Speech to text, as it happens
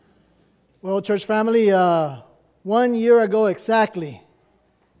Well, church family, 1 year ago exactly,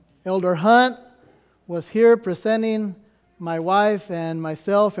 Elder Hunt was here presenting my wife and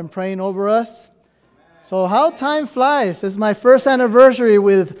myself and praying over us. So how time flies. It's my first anniversary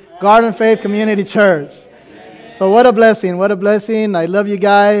with Garden Faith Community Church. So what a blessing, what a blessing. I love you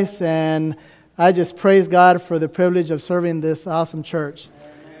guys, and I just praise God for the privilege of serving this awesome church.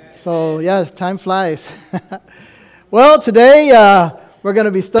 So yes, time flies. Well, today we're going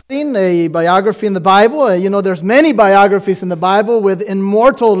to be studying a biography in the Bible. You know, there's many biographies in the Bible with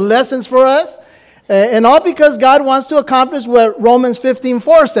immortal lessons for us. And all because God wants to accomplish what Romans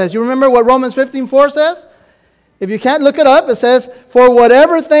 15:4 says. You remember what Romans 15:4 says? If you can't look it up, it says, "For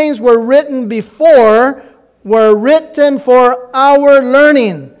whatever things were written before were written for our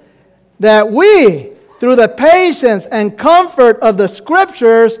learning, that we, through the patience and comfort of the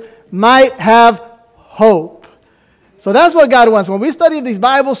Scriptures, might have hope." So that's what God wants. When we study these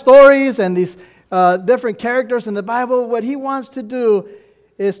Bible stories and these different characters in the Bible, what He wants to do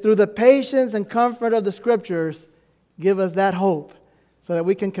is through the patience and comfort of the Scriptures, give us that hope so that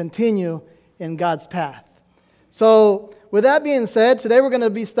we can continue in God's path. So with that being said, today we're going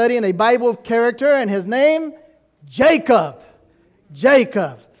to be studying a Bible character, and his name, Jacob.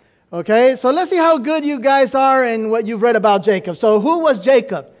 Jacob. Okay, so let's see how good you guys are in what you've read about Jacob. So who was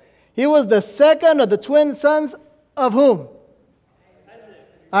Jacob? He was the second of the twin sons of whom?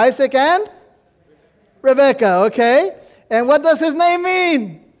 Isaac and Rebekah, okay. And what does his name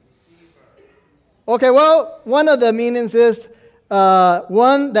mean? Okay, well, one of the meanings is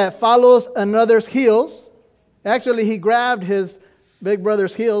one that follows another's heels. Actually, he grabbed his big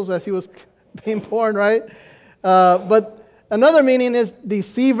brother's heels as he was being born, right? But another meaning is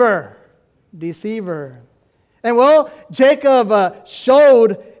deceiver. Deceiver. And well, Jacob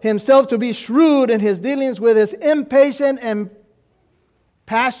showed himself to be shrewd in his dealings with his impatient and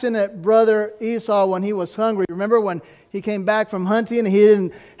passionate brother Esau when he was hungry. Remember when he came back from hunting and he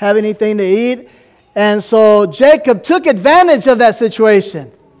didn't have anything to eat? And so Jacob took advantage of that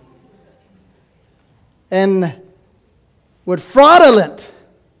situation. And with fraudulent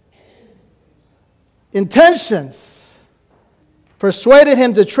intentions, persuaded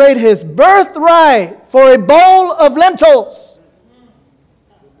him to trade his birthright for a bowl of lentils.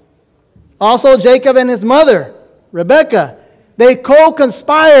 Also, Jacob and his mother, Rebekah, they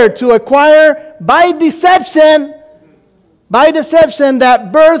co-conspired to acquire by deception that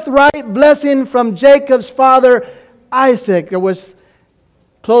birthright blessing from Jacob's father, Isaac. It was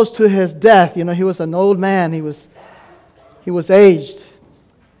close to his death. You know, he was an old man. He was aged.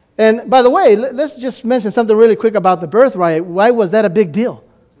 And by the way, let's just mention something really quick about the birthright. Why was that a big deal?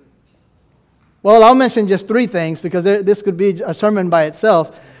 Well, I'll mention just three things because this could be a sermon by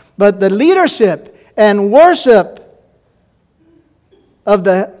itself. But the leadership and worship of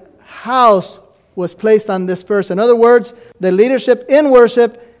the house was placed on this person. In other words, the leadership in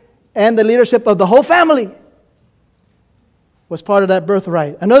worship and the leadership of the whole family was part of that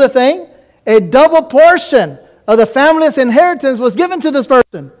birthright. Another thing, a double portion of the family's inheritance was given to this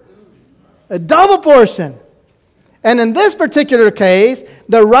person. A double portion. And in this particular case,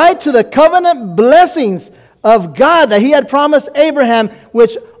 the right to the covenant blessings of God that He had promised Abraham,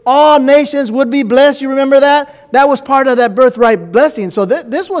 which all nations would be blessed. You remember that? That was part of that birthright blessing. So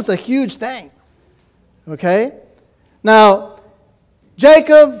this was a huge thing. Okay? Now,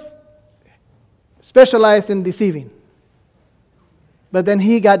 Jacob specialized in deceiving. But then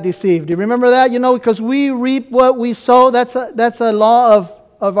he got deceived. Do you remember that? You know, because we reap what we sow. That's a law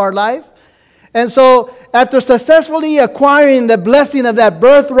of our life. And so, after successfully acquiring the blessing of that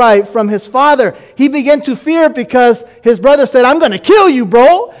birthright from his father, he began to fear because his brother said, "I'm going to kill you,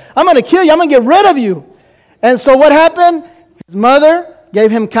 bro. I'm going to kill you. I'm going to get rid of you." And so what happened? His mother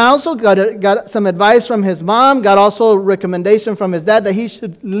gave him counsel, got some advice from his mom, got also recommendation from his dad that he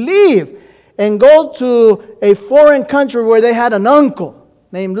should leave and go to a foreign country where they had an uncle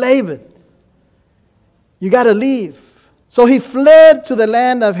named Laban. You got to leave. So he fled to the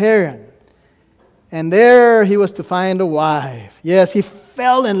land of Haran. And there he was to find a wife. Yes, he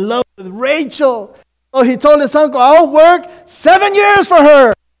fell in love with Rachel. So he told his uncle, "I'll work 7 years for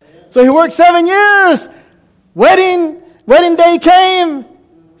her." So he worked 7 years. Wedding day came.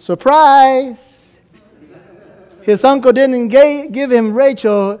 Surprise. His uncle didn't give him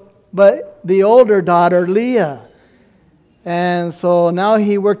Rachel, but the older daughter, Leah. And so now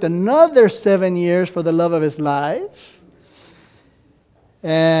he worked another 7 years for the love of his life.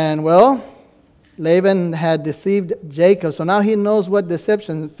 And well, Laban had deceived Jacob, so now he knows what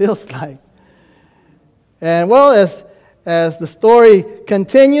deception feels like. And well, as the story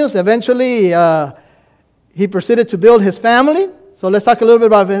continues, eventually he proceeded to build his family. So let's talk a little bit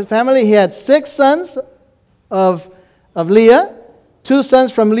about his family. He had 6 sons of Leah, 2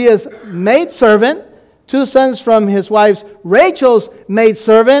 sons from Leah's maidservant, 2 sons from his wife's Rachel's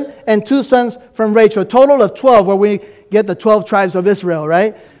maidservant, and 2 sons from Rachel. A total of 12, where we get the 12 tribes of Israel,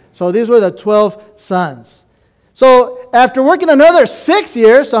 right? So these were the 12 sons. So after working another 6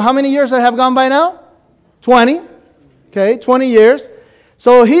 years, so how many years have gone by now? 20. Okay, 20 years.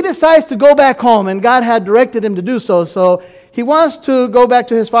 So he decides to go back home, and God had directed him to do so. So he wants to go back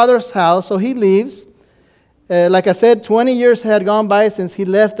to his father's house, so he leaves. Like I said, 20 years had gone by since he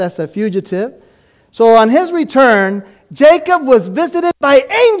left as a fugitive. So on his return, Jacob was visited by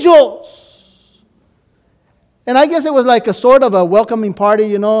angels. And I guess it was like a sort of a welcoming party,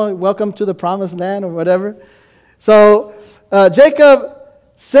 you know, welcome to the promised land or whatever. So Jacob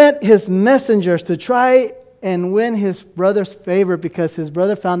sent his messengers to try and win his brother's favor, because his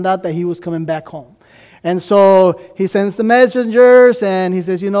brother found out that he was coming back home. And so he sends the messengers, and he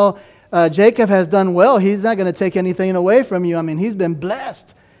says, you know, Jacob has done well. He's not going to take anything away from you. I mean, he's been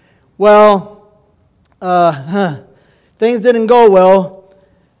blessed. Well, things didn't go well.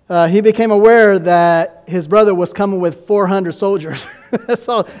 He became aware that his brother was coming with 400 soldiers.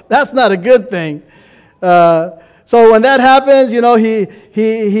 So that's not a good thing. So when that happens, you know,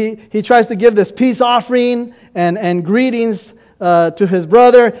 he tries to give this peace offering and greetings to his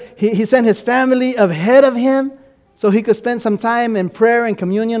brother. He sent his family ahead of him so he could spend some time in prayer and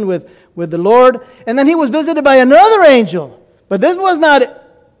communion with the Lord. And then he was visited by another angel. But this was not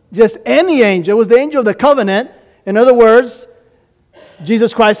just any angel. It was the angel of the covenant. In other words,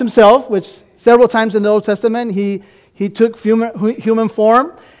 Jesus Christ himself, which several times in the Old Testament, he took human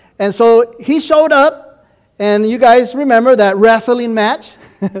form. And so he showed up. And you guys remember that wrestling match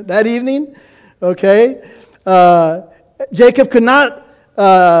that evening? Okay. Jacob could not,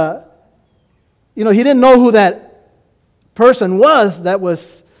 he didn't know who that person was that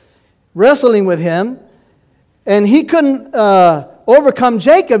was wrestling with him. And he couldn't overcome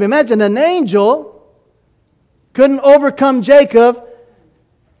Jacob. Imagine an angel couldn't overcome Jacob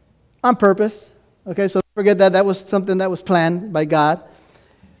on purpose. Okay, so forget that. That was something that was planned by God.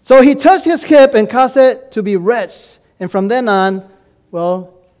 So he touched his hip and caused it to be wretched. And from then on,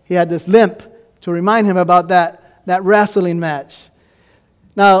 well, he had this limp to remind him about that wrestling match.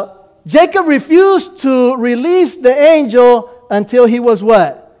 Now, Jacob refused to release the angel until he was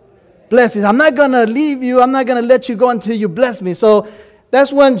what? Blessed. I'm not going to leave you. I'm not going to let you go until you bless me. So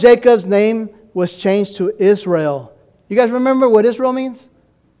that's when Jacob's name was changed to Israel. You guys remember what Israel means?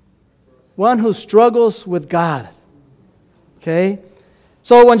 One who struggles with God. Okay?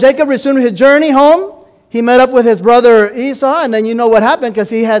 So when Jacob resumed his journey home, he met up with his brother Esau, and then you know what happened,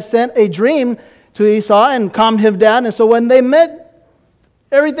 because he had sent a dream to Esau and calmed him down. And so when they met,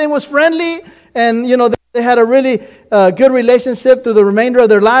 everything was friendly, and they had a really good relationship through the remainder of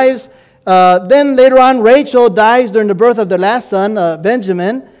their lives. Then later on, Rachel dies during the birth of their last son,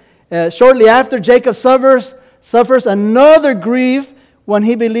 Benjamin. Shortly after, Jacob suffers another grief when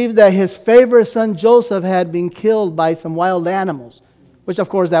he believed that his favorite son Joseph had been killed by some wild animals. Which, of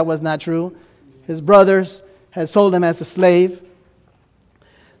course, that was not true. His brothers had sold him as a slave.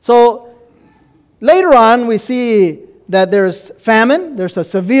 So, later on, we see that there's famine. There's a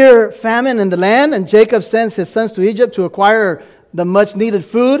severe famine in the land, and Jacob sends his sons to Egypt to acquire the much-needed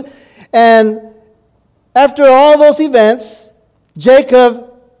food. And after all those events,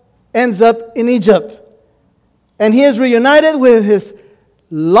 Jacob ends up in Egypt. And he is reunited with his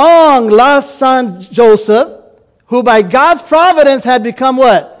long-lost son, Joseph, who by God's providence had become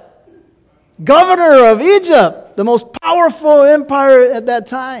what? Governor of Egypt, the most powerful empire at that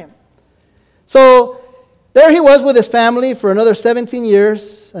time. So there he was with his family for another 17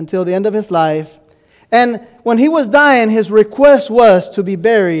 years until the end of his life. And when he was dying, his request was to be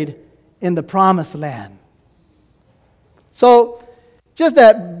buried in the promised land. So just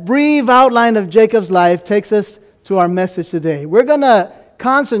that brief outline of Jacob's life takes us to our message today. We're going to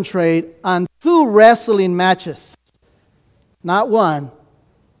concentrate on 2 wrestling matches. Not one,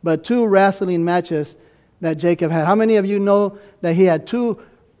 but 2 wrestling matches that Jacob had. How many of you know that he had 2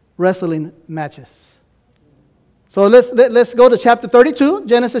 wrestling matches? So let's go to chapter 32,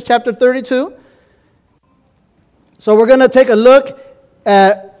 Genesis chapter 32. So we're going to take a look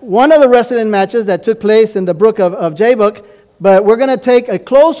at one of the wrestling matches that took place in the book of Jabbok, but we're going to take a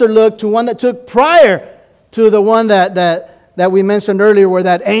closer look to one that took prior to the one that we mentioned earlier, where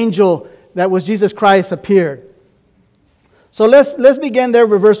that angel that was Jesus Christ appeared. So let's begin there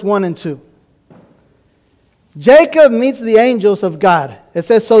with verse 1 and 2. Jacob meets the angels of God. It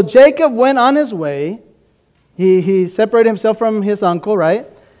says, so Jacob went on his way. He separated himself from his uncle, right?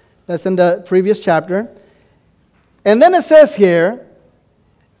 That's in the previous chapter. And then it says here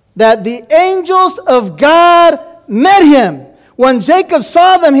that the angels of God met him. When Jacob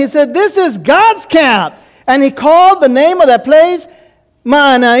saw them, he said, "This is God's camp." And he called the name of that place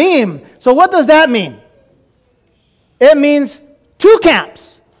Mahanaim. So what does that mean? It means two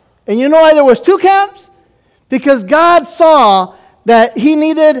camps. And you know why there was two camps? Because God saw that he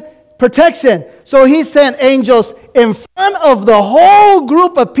needed protection. So he sent angels in front of the whole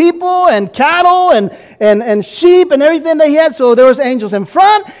group of people and cattle and sheep and everything that he had. So there was angels in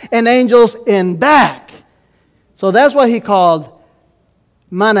front and angels in back. So that's what he called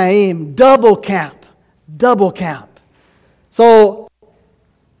Mahanaim, double camp. Double camp. So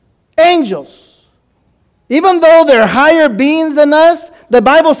angels, even though they're higher beings than us, the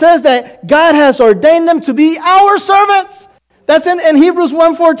Bible says that God has ordained them to be our servants. That's in Hebrews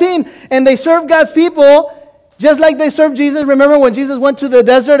 1:14. And they serve God's people just like they served Jesus. Remember when Jesus went to the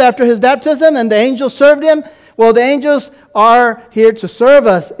desert after his baptism and the angels served him? Well, the angels are here to serve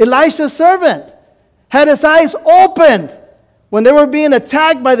us. Elisha's servant had his eyes opened when they were being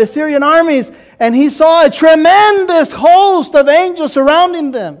attacked by the Syrian armies, and he saw a tremendous host of angels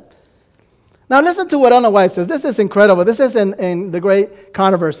surrounding them. Now listen to what Ellen White says. This is incredible. This is in The Great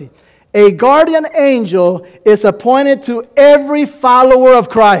Controversy. A guardian angel is appointed to every follower of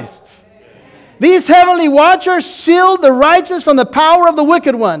Christ. These heavenly watchers shield the righteous from the power of the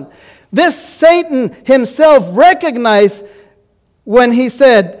wicked one. This Satan himself recognized when he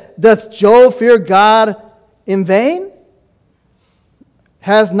said, "Doth Job fear God in vain?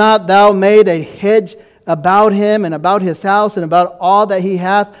 Has not thou made a hedge about him and about his house and about all that he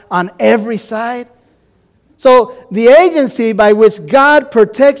hath on every side?" So the agency by which God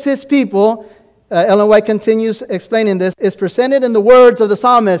protects his people, Ellen White continues explaining this, is presented in the words of the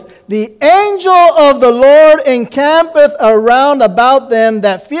psalmist. "The angel of the Lord encampeth around about them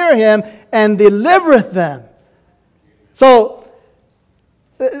that fear him and delivereth them." So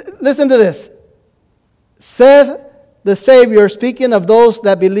listen to this. Saith the Savior, speaking of those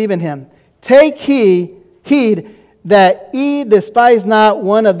that believe in him, "Take heed that ye despise not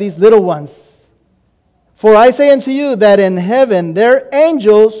one of these little ones. For I say unto you that in heaven their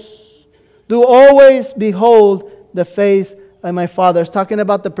angels do always behold the face of my Father." It's talking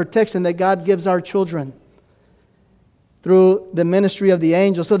about the protection that God gives our children through the ministry of the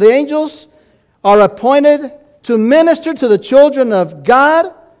angels. So the angels are appointed to minister to the children of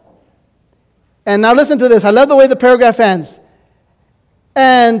God. And now listen to this. I love the way the paragraph ends.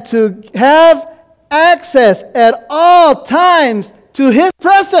 "And to have access at all times to his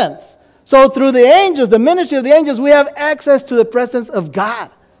presence." So through the angels, the ministry of the angels, we have access to the presence of God.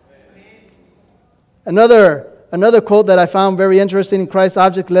 Another quote that I found very interesting in Christ's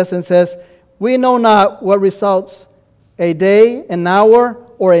Object Lesson says, "We know not what results a day, an hour,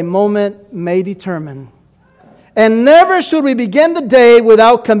 or a moment may determine. And never should we begin the day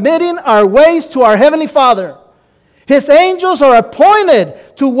without committing our ways to our Heavenly Father. His angels are appointed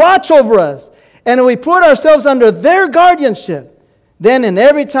to watch over us, and we put ourselves under their guardianship. Then in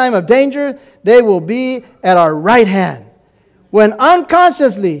every time of danger, they will be at our right hand. When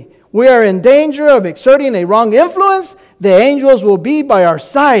unconsciously we are in danger of exerting a wrong influence, the angels will be by our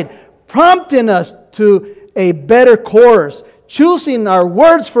side, prompting us to a better course, choosing our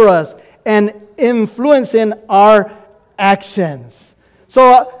words for us, and influencing our actions."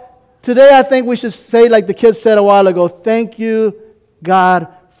 So today I think we should say, like the kids said a while ago, "Thank you, God,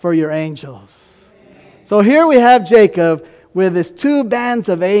 for your angels." So here we have Jacob with his two bands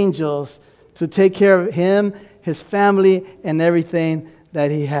of angels to take care of him, his family, and everything that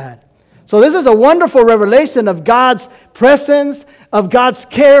he had. So this is a wonderful revelation of God's presence, of God's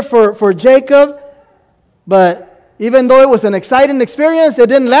care for Jacob. But even though it was an exciting experience, it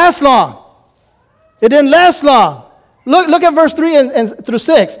didn't last long. It didn't last long. Look at verse 3 and through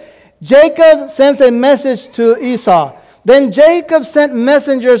 6. Jacob sends a message to Esau. "Then Jacob sent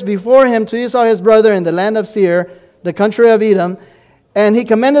messengers before him to Esau his brother in the land of Seir, the country of Edom, and he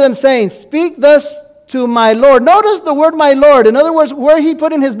commanded them, saying, Speak thus to my Lord." Notice the word "my Lord." In other words, where he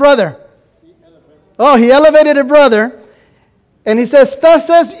put in his brother? He elevated a brother. And he says, "Thus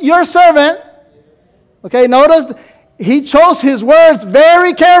says your servant." Okay, notice he chose his words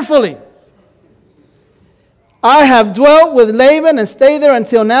very carefully. "I have dwelt with Laban and stayed there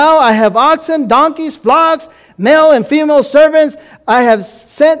until now. I have oxen, donkeys, flocks, male and female servants. I have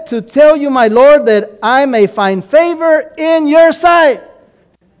sent to tell you, my Lord, that I may find favor in your sight."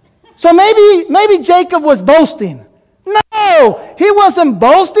 So maybe Jacob was boasting. No, he wasn't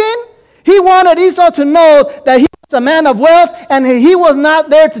boasting. He wanted Esau to know that he was a man of wealth and he was not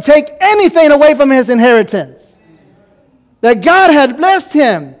there to take anything away from his inheritance. That God had blessed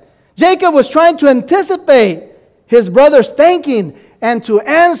him. Jacob was trying to anticipate his brother's thinking and to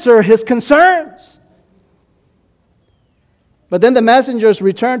answer his concerns. But then the messengers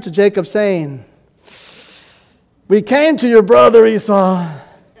returned to Jacob saying, "We came to your brother Esau,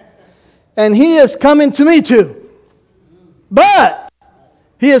 and he is coming to meet you. But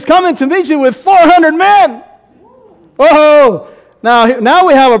he is coming to meet you with 400 men." Oh, now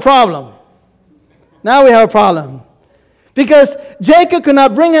we have a problem. Now we have a problem. Because Jacob could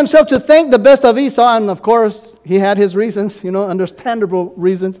not bring himself to think the best of Esau, and of course, he had his reasons, understandable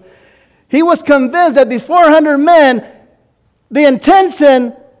reasons. He was convinced that these 400 men, the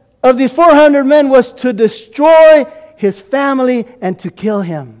intention of these 400 men was to destroy his family and to kill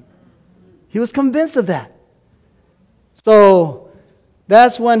him. He was convinced of that. So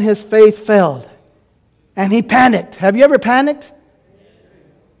that's when his faith failed. And he panicked. Have you ever panicked?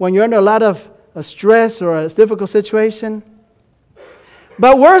 When you're under a lot of stress or a difficult situation?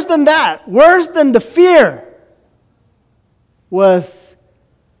 But worse than that, worse than the fear, was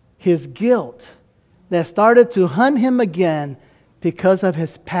his guilt that started to hunt him again because of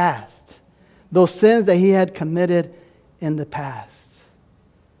his past. Those sins that he had committed in the past.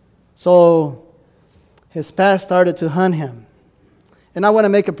 So his past started to hunt him. And I want to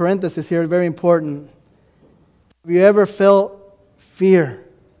make a parenthesis here, very important. Have you ever felt fear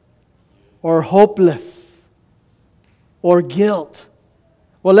or hopeless or guilt?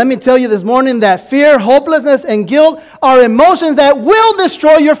 Well, let me tell you this morning that fear, hopelessness, and guilt are emotions that will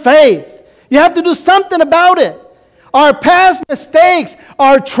destroy your faith. You have to do something about it. Our past mistakes,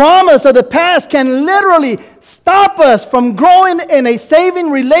 our traumas of the past can literally stop us from growing in a saving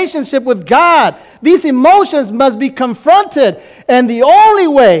relationship with God. These emotions must be confronted. And the only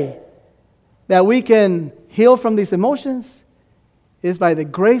way that we can heal from these emotions is by the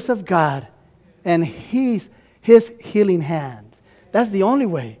grace of God and His healing hand. That's the only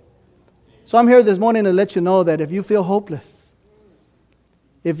way. So I'm here this morning to let you know that if you feel hopeless,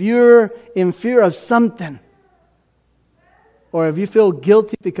 if you're in fear of something, or if you feel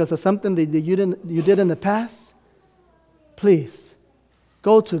guilty because of something that you did in the past, please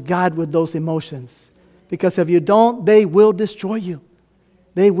go to God with those emotions. Because if you don't, they will destroy you.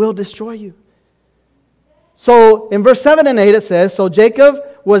 They will destroy you. So in verse 7 and 8 it says, "So Jacob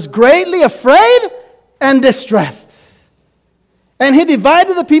was greatly afraid and distressed. And he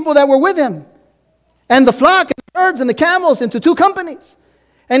divided the people that were with him, and the flock and the herds and the camels into two companies.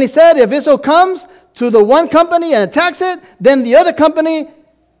 And he said, if Esau comes to the one company and attacks it, then the other company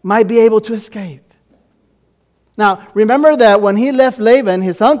might be able to escape." Now, remember that when he left Laban,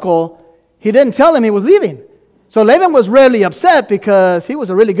 his uncle, he didn't tell him he was leaving. So Laban was really upset because he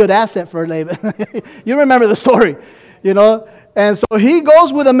was a really good asset for Laban. You remember the story, And so he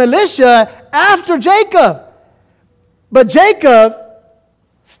goes with a militia after Jacob. But Jacob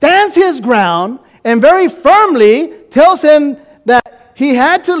stands his ground and very firmly tells him that he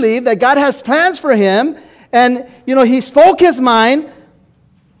had to leave, that God has plans for him. And, he spoke his mind,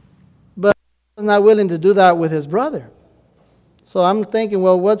 but he was not willing to do that with his brother. So I'm thinking,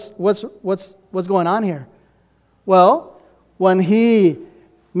 well, what's going on here? Well, when he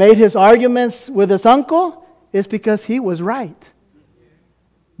made his arguments with his uncle, it's because he was right.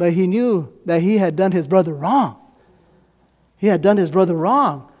 But he knew that he had done his brother wrong. He had done his brother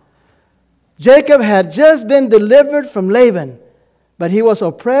wrong. Jacob had just been delivered from Laban, but he was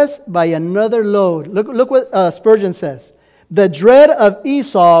oppressed by another load. Look what Spurgeon says. The dread of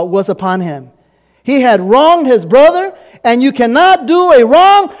Esau was upon him. He had wronged his brother, and you cannot do a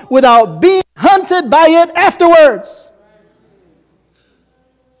wrong without being hunted by it afterwards.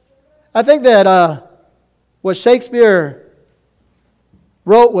 I think that what Shakespeare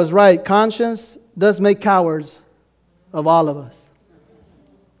wrote was right. Conscience does make cowards of all of us.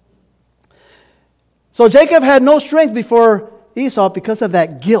 So Jacob had no strength before Esau because of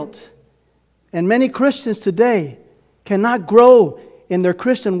that guilt. And many Christians today cannot grow in their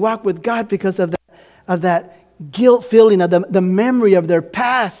Christian walk with God because of that guilt feeling, of the memory of their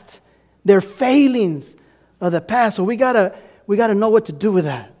past, their failings of the past. So we gotta know what to do with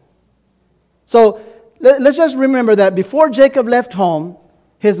that. So let's just remember that before Jacob left home,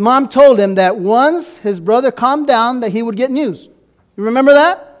 his mom told him that once his brother calmed down, that he would get news. You remember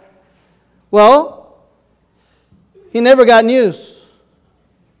that? Well, he never got news.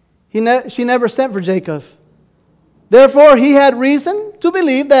 She never sent for Jacob. Therefore, he had reason to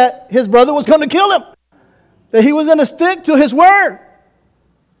believe that his brother was going to kill him, that he was going to stick to his word.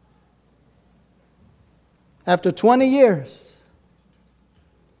 After 20 years,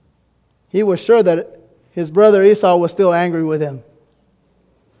 he was sure that his brother Esau was still angry with him.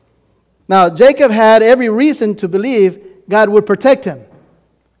 Now, Jacob had every reason to believe God would protect him.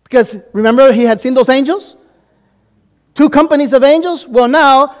 Because, remember, he had seen those angels? 2 companies of angels? Well,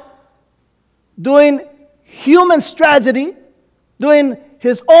 now, doing human strategy, doing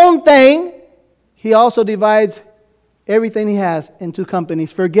his own thing, he also divides everything he has in 2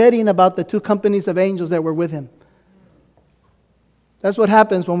 companies, forgetting about the 2 companies of angels that were with him. That's what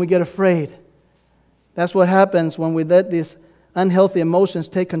happens when we get afraid. That's what happens when we let these unhealthy emotions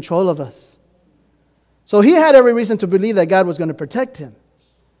take control of us. So he had every reason to believe that God was going to protect him.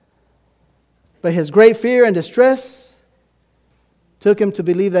 But his great fear and distress took him to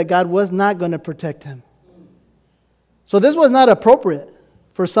believe that God was not going to protect him. So this was not appropriate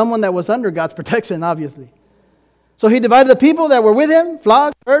for someone that was under God's protection, obviously. So he divided the people that were with him,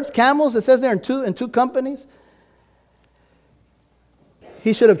 flocks, herds, camels, it says there in two companies.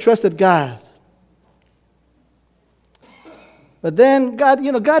 He should have trusted God. But then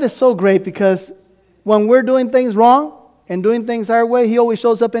God is so great, because when we're doing things wrong and doing things our way, He always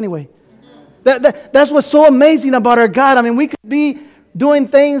shows up anyway. That's what's so amazing about our God. I mean, we could be doing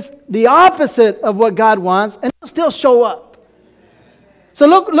things the opposite of what God wants, and He'll still show up. So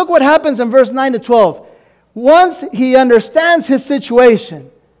look what happens in verse 9 to 12. Once he understands his situation,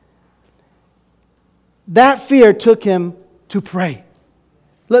 that fear took him to pray.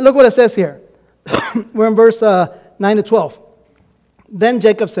 Look what it says here. We're in verse 9 to 12. Then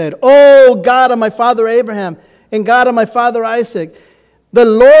Jacob said, "O God of my father Abraham and God of my father Isaac, the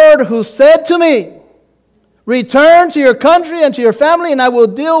Lord who said to me, 'Return to your country and to your family, and I will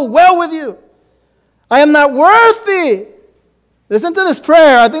deal well with you. I am not worthy.'" Listen to this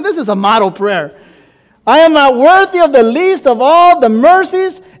prayer. I think this is a model prayer. "I am not worthy of the least of all the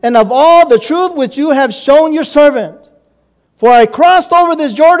mercies and of all the truth which you have shown your servant. For I crossed over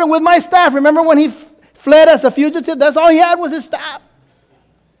this Jordan with my staff." Remember when he fled as a fugitive? That's all he had was his staff.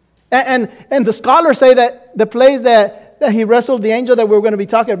 And the scholars say that the place that he wrestled the angel that we're going to be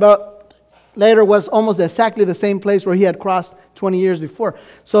talking about later was almost exactly the same place where he had crossed 20 years before.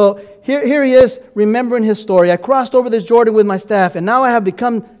 So here he is remembering his story. "I crossed over this Jordan with my staff, and now I have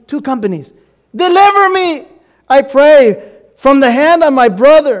become 2 companies. Deliver me, I pray, from the hand of my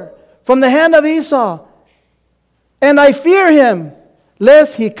brother, from the hand of Esau. And I fear him,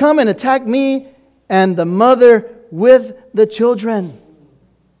 lest he come and attack me and the mother with the children."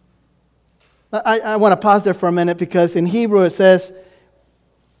 I want to pause there for a minute, because in Hebrew it says,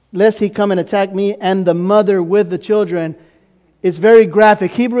 "Lest he come and attack me and the mother with the children." It's very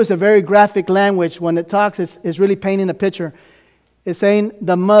graphic. Hebrew is a very graphic language. When it talks, it's really painting a picture. It's saying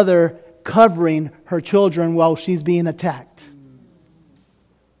the mother covering her children while she's being attacked.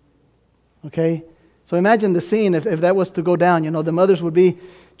 Okay? So imagine the scene if that was to go down. The mothers would be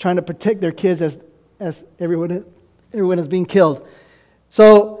trying to protect their kids as everyone is being killed.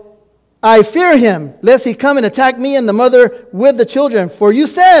 So, "I fear him, lest he come and attack me and the mother with the children. For you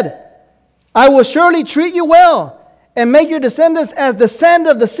said, 'I will surely treat you well and make your descendants as the sand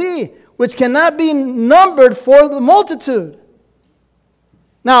of the sea, which cannot be numbered for the multitude.'"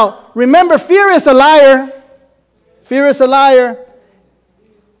 Now, remember, fear is a liar. Fear is a liar.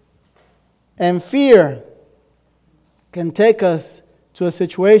 And fear can take us to a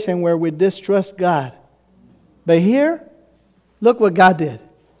situation where we distrust God. But here, look what God did.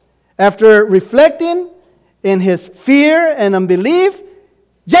 After reflecting in his fear and unbelief,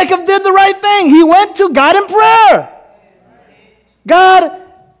 Jacob did the right thing. He went to God in prayer. God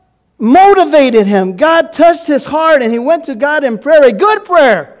motivated him. God touched his heart, and he went to God in prayer. A good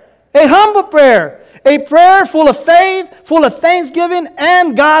prayer, a humble prayer, a prayer full of faith, full of thanksgiving,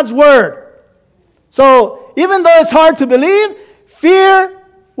 and God's word. So even though it's hard to believe, fear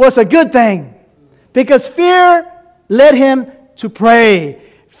was a good thing, because fear led him to pray.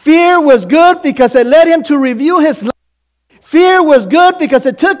 Fear was good because it led him to review his life. Fear was good because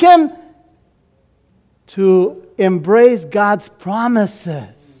it took him to embrace God's promises.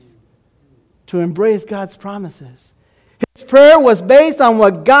 To embrace God's promises. His prayer was based on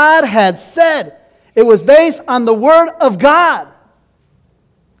what God had said. It was based on the word of God.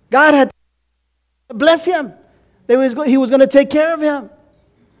 God had to bless him. He was going to take care of him.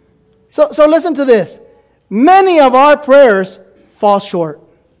 So listen to this. Many of our prayers fall short.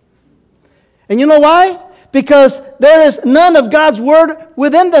 And you know why? Because there is none of God's word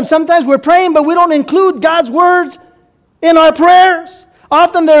within them. Sometimes we're praying, but we don't include God's words in our prayers.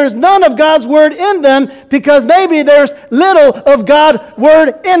 Often there is none of God's word in them because maybe there's little of God's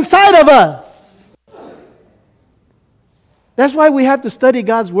word inside of us. That's why we have to study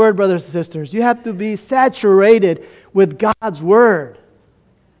God's word, brothers and sisters. You have to be saturated with God's word.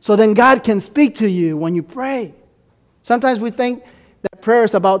 So then God can speak to you when you pray. Sometimes we think that prayer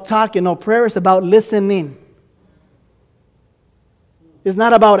is about talking. No, prayer is about listening. It's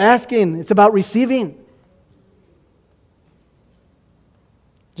not about asking. It's about receiving.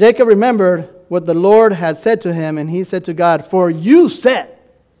 Jacob remembered what the Lord had said to him, and he said to God, "For you said."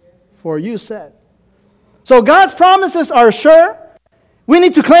 For you said. So God's promises are sure. We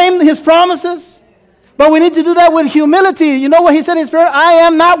need to claim His promises. But we need to do that with humility. You know what He said in His prayer? I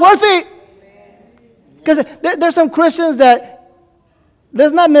am not worthy. Because there's some Christians that,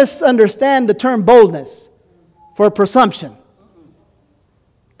 let's not misunderstand the term boldness for presumption.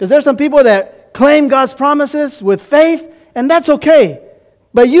 Because there's some people that claim God's promises with faith, and that's okay.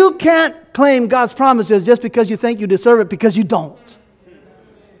 But you can't claim God's promises just because you think you deserve it, because you don't.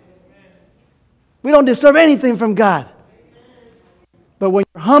 We don't deserve anything from God. But when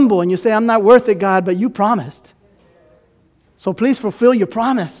you're humble and you say, I'm not worth it, God, but you promised. So please fulfill your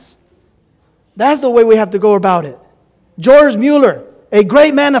promise. That's the way we have to go about it. George Mueller, a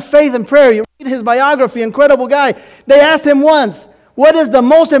great man of faith and prayer. You read his biography, incredible guy. They asked him once, what is the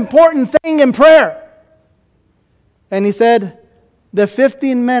most important thing in prayer? And he said, the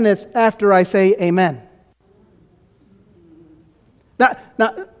 15 minutes after I say amen. Now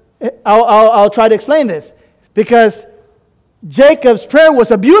I'll try to explain this. Because Jacob's prayer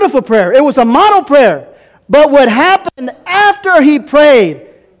was a beautiful prayer. It was a model prayer. But what happened after he prayed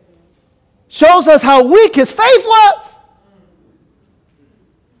shows us how weak his faith was.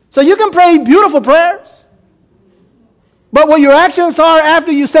 So you can pray beautiful prayers. But what your actions are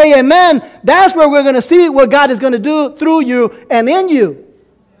after you say amen, that's where we're going to see what God is going to do through you and in you.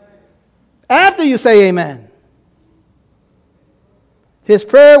 After you say amen. His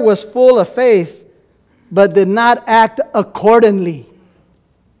prayer was full of faith, but did not act accordingly.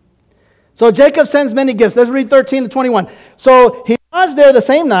 So Jacob sends many gifts. Let's read 13 to 21. So he was there the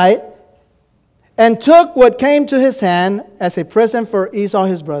same night and took what came to his hand as a present for Esau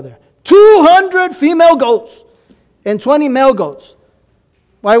his brother. 200 female goats and 20 male goats.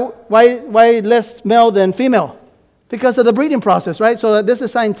 Why less male than female? Because of the breeding process, right? So this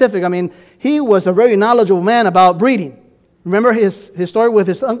is scientific. I mean, he was a very knowledgeable man about breeding. Remember his story with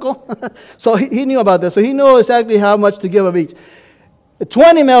his uncle? So he knew about this. So he knew exactly how much to give of each.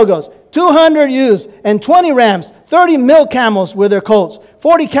 20 male goats, 200 ewes, and 20 rams, 30 milk camels with their colts,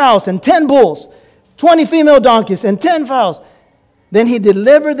 40 cows and 10 bulls, 20 female donkeys and 10 fowls. Then he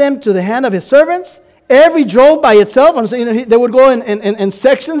delivered them to the hand of his servants. Every drove by itself. And so, they would go in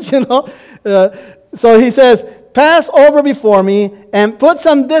sections, So he says, pass over before me and put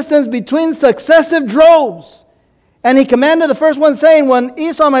some distance between successive droves. And he commanded the first one, saying, when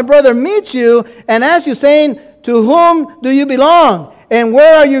Esau my brother meets you and asks you, saying, to whom do you belong? And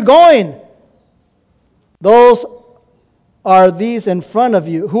where are you going? Those are these in front of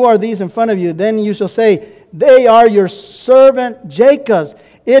you. Who are these in front of you? Then you shall say, they are your servant Jacob's.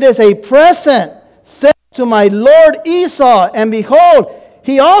 It is a present sent to my lord Esau. And behold,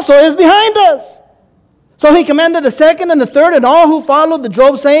 he also is behind us. So he commanded the second and the third and all who followed the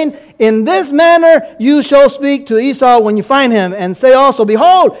drove, saying, in this manner you shall speak to Esau when you find him, and say also,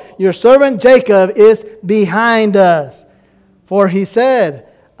 behold, your servant Jacob is behind us. For he said,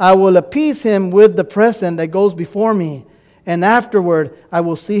 I will appease him with the present that goes before me, and afterward I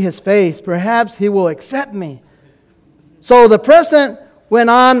will see his face. Perhaps he will accept me. So the present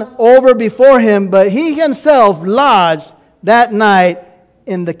went on over before him, but he himself lodged that night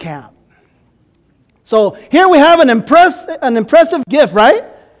in the camp. So here we have an impressive gift, right?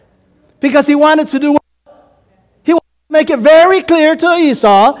 Because he wanted to do what? He wanted to make it very clear to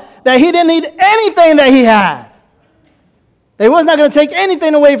Esau that he didn't need anything that he had. That he was not going to take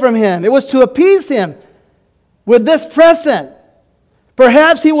anything away from him. It was to appease him with this present.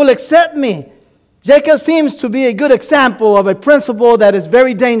 Perhaps he will accept me. Jacob seems to be a good example of a principle that is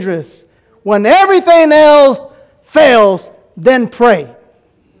very dangerous. When everything else fails, then pray.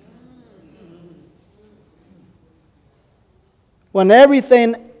 When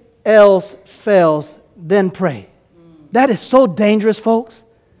everything else fails, then pray. That is so dangerous, folks.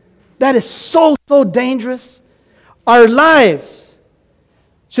 That is so dangerous. Our lives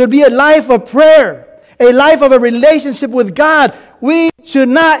should be a life of prayer, a life of a relationship with God. We should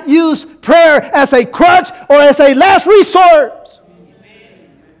not use prayer as a crutch or as a last resort.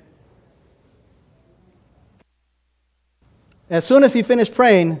 As soon as he finished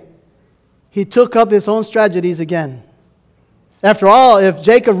praying, he took up his own strategies again. After all, if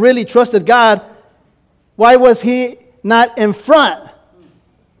Jacob really trusted God, why was he not in front?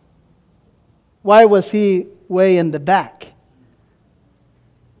 Why was he way in the back?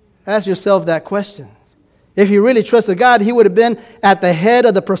 Ask yourself that question. If he really trusted God, he would have been at the head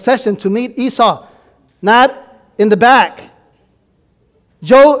of the procession to meet Esau, not in the back.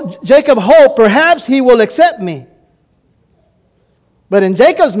 Jacob hoped, perhaps he will accept me. But in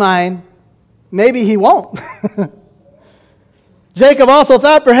Jacob's mind, maybe he won't. Jacob also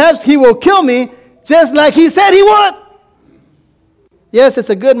thought perhaps he will kill me just like he said he would. Yes, it's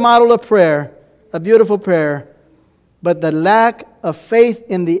a good model of prayer, a beautiful prayer, but the lack of faith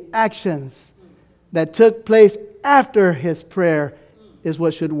in the actions that took place after his prayer is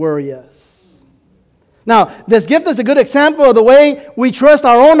what should worry us. Now, this gift is a good example of the way we trust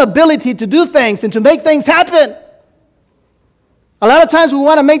our own ability to do things and to make things happen. A lot of times we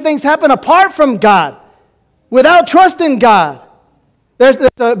want to make things happen apart from God, without trusting God. There's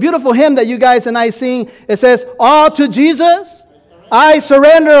a beautiful hymn that you guys and I sing. It says, all to Jesus, I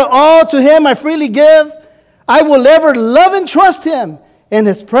surrender all to Him, I freely give. I will ever love and trust Him, in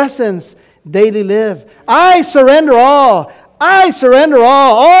His presence daily live. I surrender all. I surrender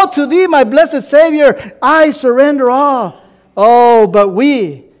all to Thee, my blessed Savior. I surrender all. Oh, but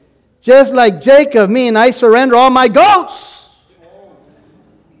we, just like Jacob, mean I surrender all my goats.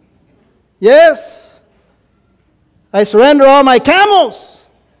 Yes. I surrender all my camels.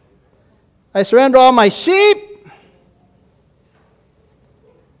 I surrender all my sheep.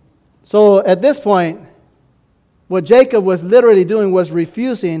 So at this point, what Jacob was literally doing was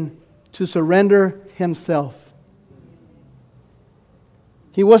refusing to surrender himself.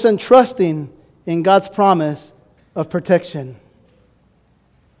 He wasn't trusting in God's promise of protection.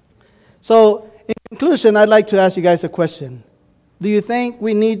 So, in conclusion, I'd like to ask you guys a question. Do you think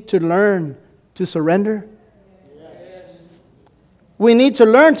we need to learn to surrender? Yes. We need to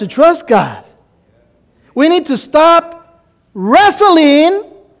learn to trust God. We need to stop wrestling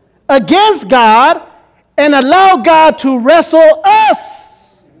against God and allow God to wrestle us.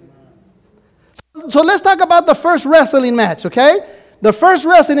 So let's talk about the first wrestling match, okay? The first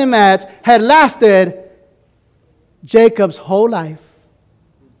wrestling match had lasted Jacob's whole life.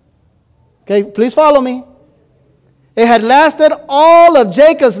 Okay, please follow me. It had lasted all of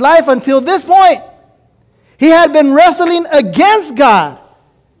Jacob's life until this point. He had been wrestling against God.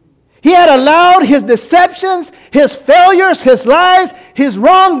 He had allowed his deceptions, his failures, his lies, his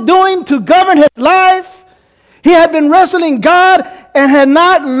wrongdoing to govern his life. He had been wrestling God and had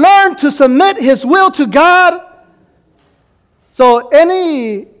not learned to submit his will to God. So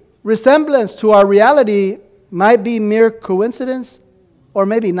any resemblance to our reality might be mere coincidence or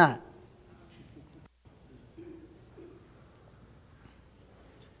maybe not.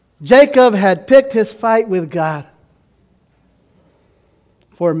 Jacob had picked his fight with God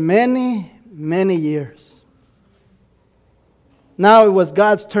for many, many years. Now it was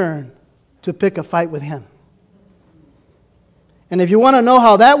God's turn to pick a fight with him. And if you want to know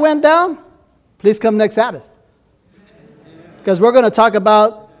how that went down, please come next Sabbath. Because we're going to talk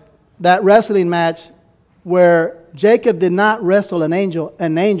about that wrestling match where Jacob did not wrestle an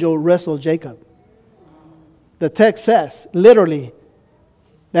angel wrestled Jacob. The text says, literally,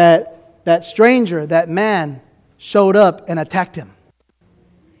 that stranger, that man, showed up and attacked him.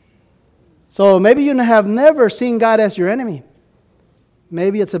 So maybe you have never seen God as your enemy.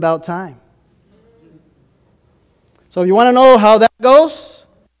 Maybe it's about time. So if you want to know how that goes,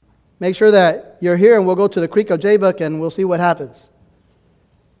 make sure that you're here and we'll go to the Creek of Jabbok and we'll see what happens.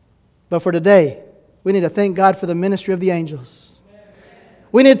 But for today, we need to thank God for the ministry of the angels.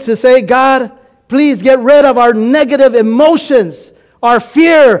 We need to say, God, please get rid of our negative emotions, our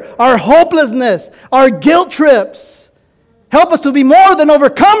fear, our hopelessness, our guilt trips. Help us to be more than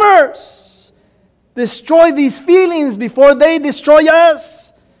overcomers. Destroy these feelings before they destroy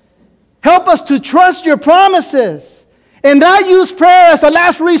us. Help us to trust your promises and not use prayer as a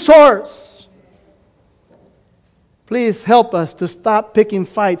last resource. Please help us to stop picking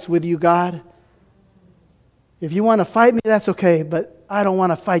fights with you, God. If you want to fight me, that's okay, but I don't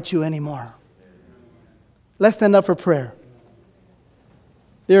want to fight you anymore. Let's stand up for prayer.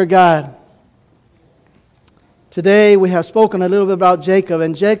 Dear God, today we have spoken a little bit about Jacob,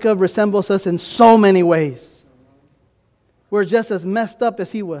 and Jacob resembles us in so many ways. We're just as messed up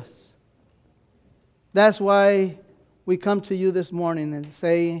as he was. That's why we come to you this morning and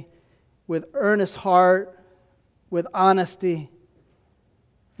say, with earnest heart, with honesty,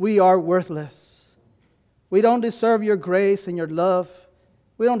 we are worthless. We don't deserve your grace and your love.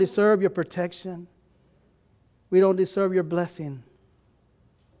 We don't deserve your protection. We don't deserve your blessing.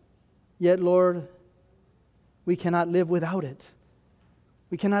 Yet, Lord, we cannot live without it.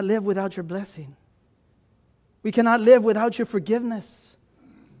 We cannot live without your blessing. We cannot live without your forgiveness.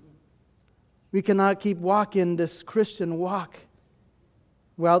 We cannot keep walking this Christian walk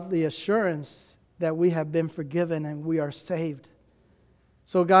without the assurance that we have been forgiven and we are saved.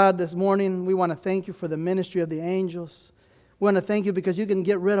 So God, this morning we want to thank you for the ministry of the angels. We want to thank you because you can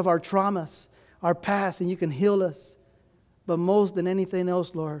get rid of our traumas, our past, and you can heal us. But most than anything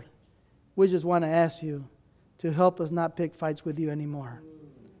else, Lord, we just want to ask you to help us not pick fights with you anymore.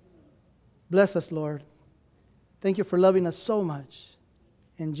 Bless us, Lord. Thank you for loving us so much.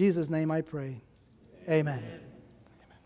 In Jesus' name I pray. Amen.